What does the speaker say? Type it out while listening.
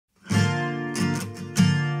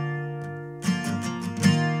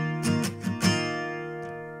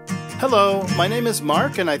Hello, my name is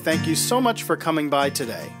Mark and I thank you so much for coming by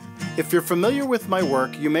today. If you're familiar with my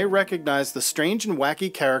work, you may recognize the strange and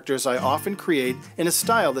wacky characters I often create in a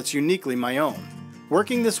style that's uniquely my own.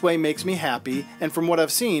 Working this way makes me happy, and from what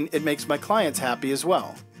I've seen, it makes my clients happy as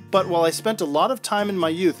well. But while I spent a lot of time in my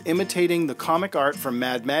youth imitating the comic art from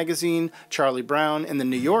Mad Magazine, Charlie Brown, and The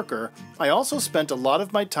New Yorker, I also spent a lot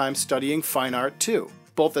of my time studying fine art too,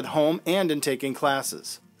 both at home and in taking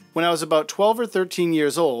classes. When I was about 12 or 13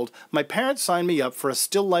 years old, my parents signed me up for a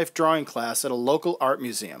still life drawing class at a local art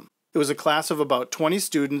museum. It was a class of about 20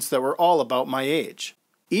 students that were all about my age.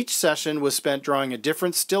 Each session was spent drawing a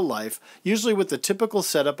different still life, usually with the typical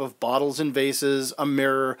setup of bottles and vases, a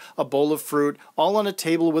mirror, a bowl of fruit, all on a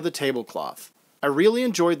table with a tablecloth. I really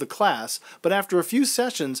enjoyed the class, but after a few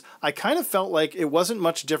sessions, I kind of felt like it wasn't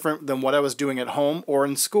much different than what I was doing at home or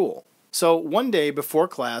in school. So one day before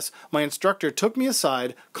class, my instructor took me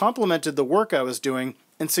aside, complimented the work I was doing,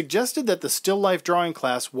 and suggested that the still life drawing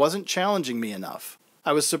class wasn't challenging me enough.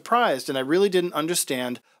 I was surprised and I really didn't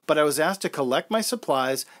understand, but I was asked to collect my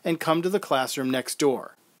supplies and come to the classroom next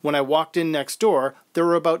door. When I walked in next door, there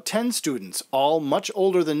were about 10 students, all much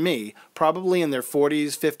older than me, probably in their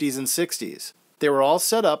 40s, 50s, and 60s. They were all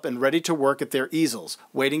set up and ready to work at their easels,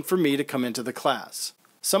 waiting for me to come into the class.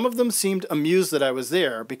 Some of them seemed amused that I was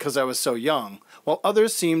there because I was so young, while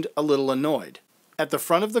others seemed a little annoyed. At the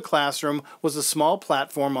front of the classroom was a small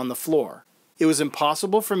platform on the floor. It was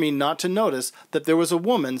impossible for me not to notice that there was a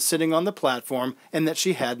woman sitting on the platform and that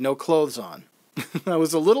she had no clothes on. I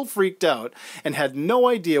was a little freaked out and had no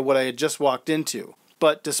idea what I had just walked into,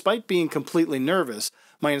 but despite being completely nervous,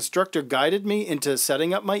 my instructor guided me into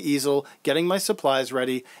setting up my easel, getting my supplies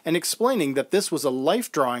ready, and explaining that this was a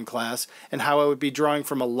life drawing class and how I would be drawing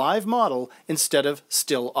from a live model instead of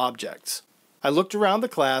still objects. I looked around the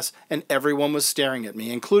class and everyone was staring at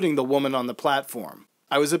me, including the woman on the platform.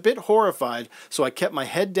 I was a bit horrified, so I kept my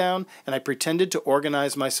head down and I pretended to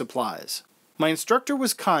organize my supplies. My instructor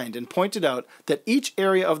was kind and pointed out that each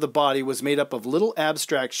area of the body was made up of little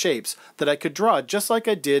abstract shapes that I could draw just like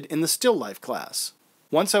I did in the still life class.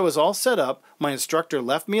 Once I was all set up, my instructor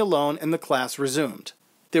left me alone and the class resumed.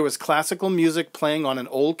 There was classical music playing on an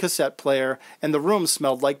old cassette player and the room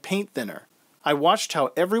smelled like paint thinner. I watched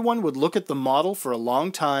how everyone would look at the model for a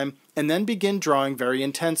long time and then begin drawing very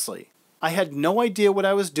intensely. I had no idea what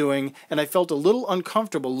I was doing and I felt a little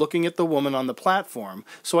uncomfortable looking at the woman on the platform,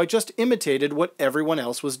 so I just imitated what everyone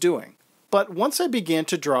else was doing. But once I began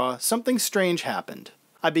to draw, something strange happened.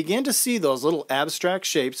 I began to see those little abstract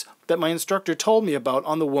shapes that my instructor told me about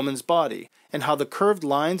on the woman's body, and how the curved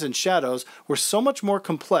lines and shadows were so much more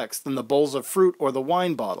complex than the bowls of fruit or the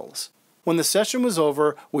wine bottles. When the session was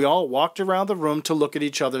over, we all walked around the room to look at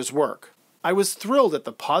each other's work. I was thrilled at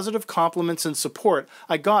the positive compliments and support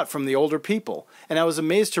I got from the older people, and I was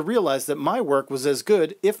amazed to realize that my work was as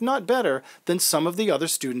good, if not better, than some of the other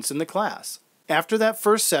students in the class. After that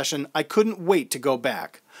first session, I couldn't wait to go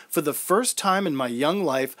back. For the first time in my young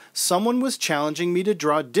life, someone was challenging me to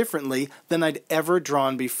draw differently than I'd ever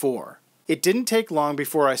drawn before. It didn't take long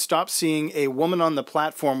before I stopped seeing a woman on the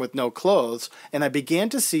platform with no clothes, and I began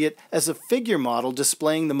to see it as a figure model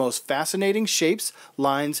displaying the most fascinating shapes,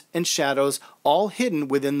 lines, and shadows, all hidden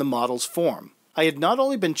within the model's form. I had not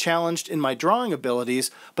only been challenged in my drawing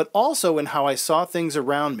abilities, but also in how I saw things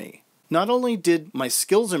around me. Not only did my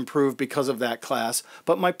skills improve because of that class,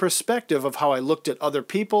 but my perspective of how I looked at other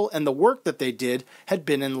people and the work that they did had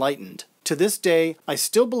been enlightened. To this day, I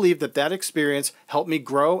still believe that that experience helped me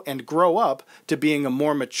grow and grow up to being a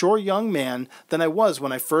more mature young man than I was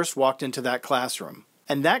when I first walked into that classroom.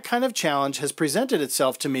 And that kind of challenge has presented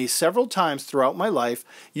itself to me several times throughout my life,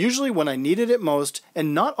 usually when I needed it most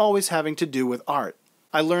and not always having to do with art.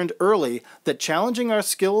 I learned early that challenging our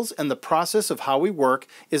skills and the process of how we work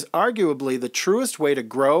is arguably the truest way to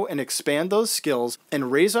grow and expand those skills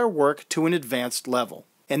and raise our work to an advanced level.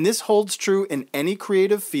 And this holds true in any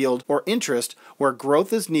creative field or interest where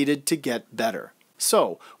growth is needed to get better.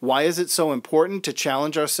 So, why is it so important to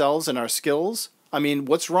challenge ourselves and our skills? I mean,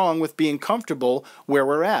 what's wrong with being comfortable where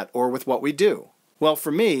we're at or with what we do? Well,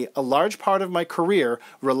 for me, a large part of my career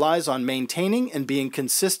relies on maintaining and being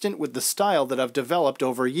consistent with the style that I've developed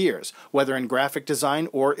over years, whether in graphic design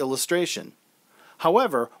or illustration.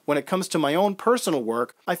 However, when it comes to my own personal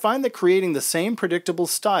work, I find that creating the same predictable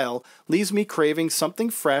style leaves me craving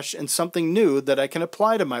something fresh and something new that I can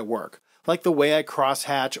apply to my work, like the way I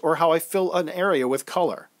cross-hatch or how I fill an area with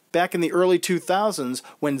color. Back in the early 2000s,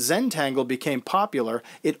 when Zentangle became popular,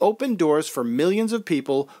 it opened doors for millions of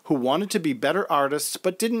people who wanted to be better artists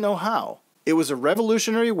but didn't know how. It It was a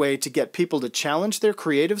revolutionary way to get people to challenge their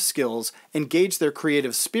creative skills, engage their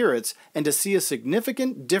creative spirits, and to see a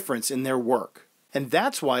significant difference in their work. And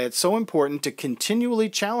that's why it's so important to continually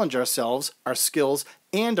challenge ourselves, our skills,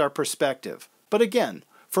 and our perspective. But again,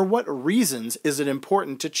 for what reasons is it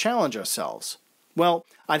important to challenge ourselves? Well,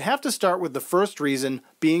 I'd have to start with the first reason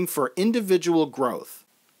being for individual growth.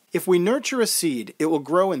 If we nurture a seed, it will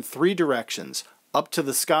grow in 3 directions: up to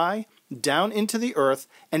the sky, down into the earth,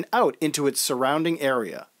 and out into its surrounding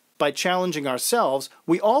area. By challenging ourselves,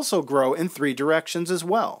 we also grow in 3 directions as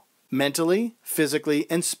well: mentally, physically,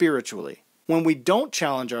 and spiritually. When we don't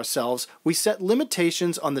challenge ourselves, we set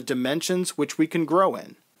limitations on the dimensions which we can grow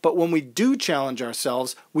in. But when we do challenge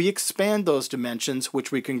ourselves, we expand those dimensions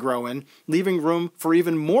which we can grow in, leaving room for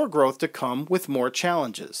even more growth to come with more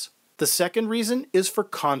challenges. The second reason is for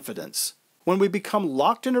confidence. When we become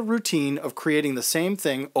locked in a routine of creating the same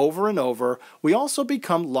thing over and over, we also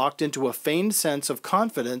become locked into a feigned sense of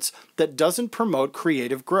confidence that doesn't promote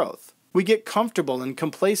creative growth. We get comfortable and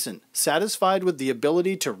complacent, satisfied with the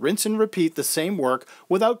ability to rinse and repeat the same work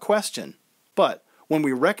without question. But when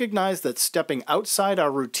we recognize that stepping outside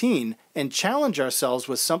our routine and challenge ourselves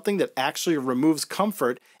with something that actually removes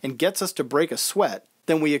comfort and gets us to break a sweat,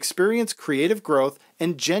 then we experience creative growth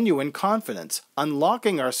and genuine confidence,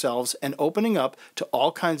 unlocking ourselves and opening up to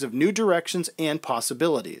all kinds of new directions and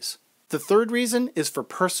possibilities. The third reason is for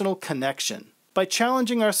personal connection. By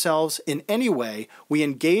challenging ourselves in any way, we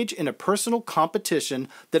engage in a personal competition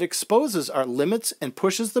that exposes our limits and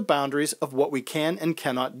pushes the boundaries of what we can and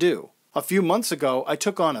cannot do. A few months ago, I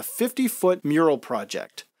took on a 50-foot mural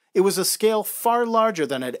project. It was a scale far larger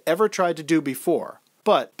than I'd ever tried to do before.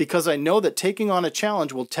 But because I know that taking on a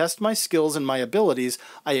challenge will test my skills and my abilities,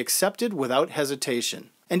 I accepted without hesitation.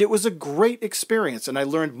 And it was a great experience, and I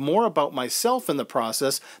learned more about myself in the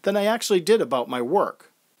process than I actually did about my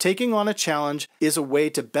work. Taking on a challenge is a way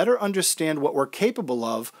to better understand what we're capable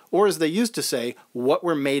of, or as they used to say, what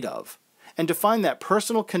we're made of, and to find that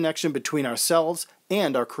personal connection between ourselves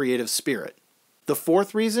and our creative spirit. The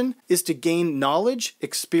fourth reason is to gain knowledge,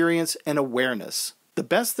 experience, and awareness. The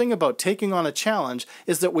best thing about taking on a challenge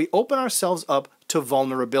is that we open ourselves up to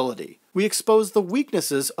vulnerability. We expose the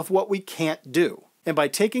weaknesses of what we can't do. And by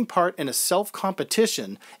taking part in a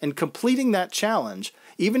self-competition and completing that challenge,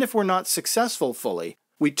 even if we're not successful fully,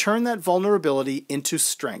 we turn that vulnerability into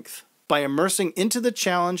strength. By immersing into the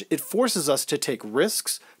challenge, it forces us to take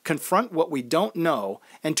risks, confront what we don't know,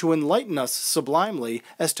 and to enlighten us sublimely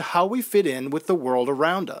as to how we fit in with the world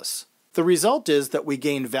around us. The result is that we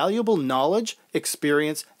gain valuable knowledge,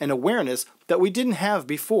 experience, and awareness that we didn't have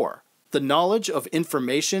before. The knowledge of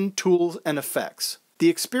information, tools, and effects. The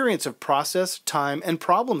experience of process, time, and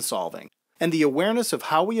problem solving. And the awareness of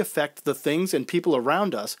how we affect the things and people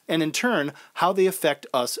around us, and in turn, how they affect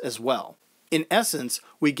us as well. In essence,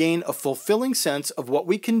 we gain a fulfilling sense of what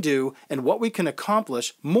we can do and what we can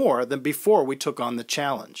accomplish more than before we took on the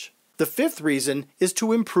challenge. The fifth reason is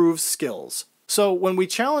to improve skills. So when we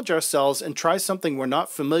challenge ourselves and try something we're not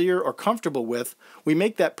familiar or comfortable with, we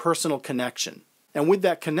make that personal connection. And with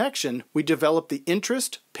that connection, we develop the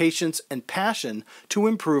interest, patience, and passion to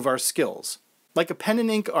improve our skills. Like a pen and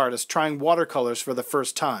ink artist trying watercolors for the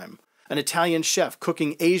first time, an Italian chef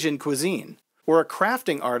cooking Asian cuisine, or a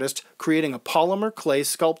crafting artist creating a polymer clay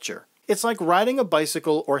sculpture. It's like riding a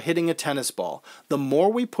bicycle or hitting a tennis ball. The more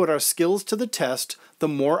we put our skills to the test, the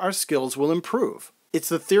more our skills will improve. It's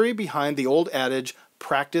the theory behind the old adage,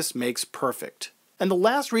 practice makes perfect. And the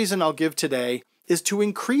last reason I'll give today is to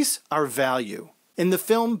increase our value. In the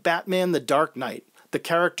film Batman: The Dark Knight, the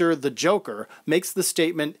character the Joker makes the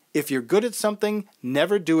statement, if you're good at something,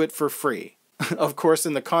 never do it for free. Of course,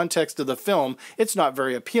 in the context of the film, it's not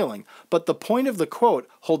very appealing, but the point of the quote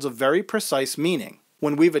holds a very precise meaning.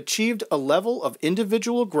 When we've achieved a level of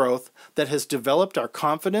individual growth that has developed our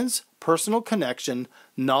confidence, personal connection,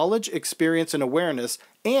 knowledge, experience, and awareness,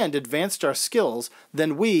 and advanced our skills,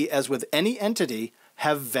 then we, as with any entity,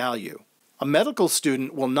 have value. A medical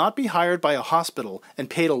student will not be hired by a hospital and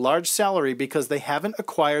paid a large salary because they haven't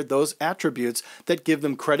acquired those attributes that give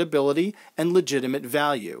them credibility and legitimate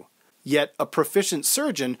value. Yet a proficient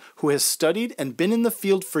surgeon who has studied and been in the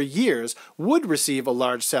field for years would receive a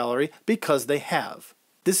large salary because they have.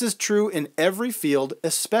 This is true in every field,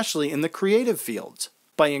 especially in the creative fields.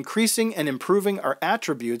 By increasing and improving our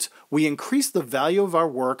attributes, we increase the value of our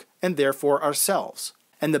work and therefore ourselves.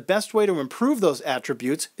 And the best way to improve those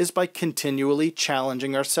attributes is by continually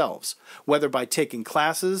challenging ourselves, whether by taking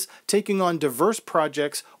classes, taking on diverse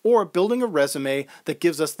projects, or building a resume that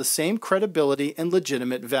gives us the same credibility and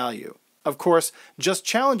legitimate value. Of course, just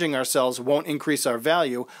challenging ourselves won't increase our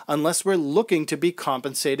value unless we're looking to be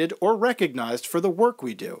compensated or recognized for the work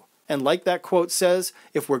we do. And like that quote says,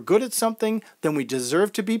 if we're good at something, then we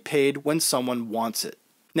deserve to be paid when someone wants it.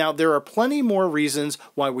 Now, there are plenty more reasons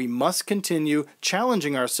why we must continue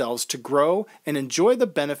challenging ourselves to grow and enjoy the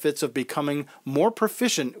benefits of becoming more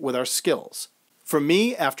proficient with our skills. For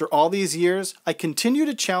me, after all these years, I continue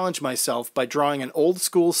to challenge myself by drawing an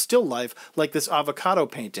old-school still life like this avocado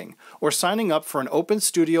painting, or signing up for an open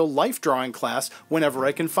studio life drawing class whenever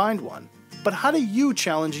I can find one. But how do you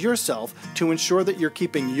challenge yourself to ensure that you're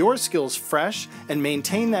keeping your skills fresh and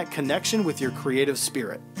maintain that connection with your creative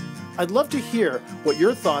spirit? I'd love to hear what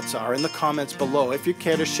your thoughts are in the comments below if you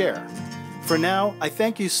care to share. For now, I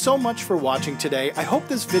thank you so much for watching today. I hope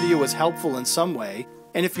this video was helpful in some way.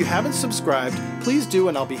 And if you haven't subscribed, please do,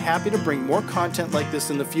 and I'll be happy to bring more content like this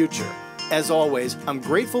in the future. As always, I'm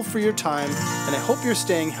grateful for your time, and I hope you're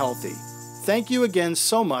staying healthy. Thank you again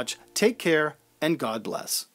so much. Take care, and God bless.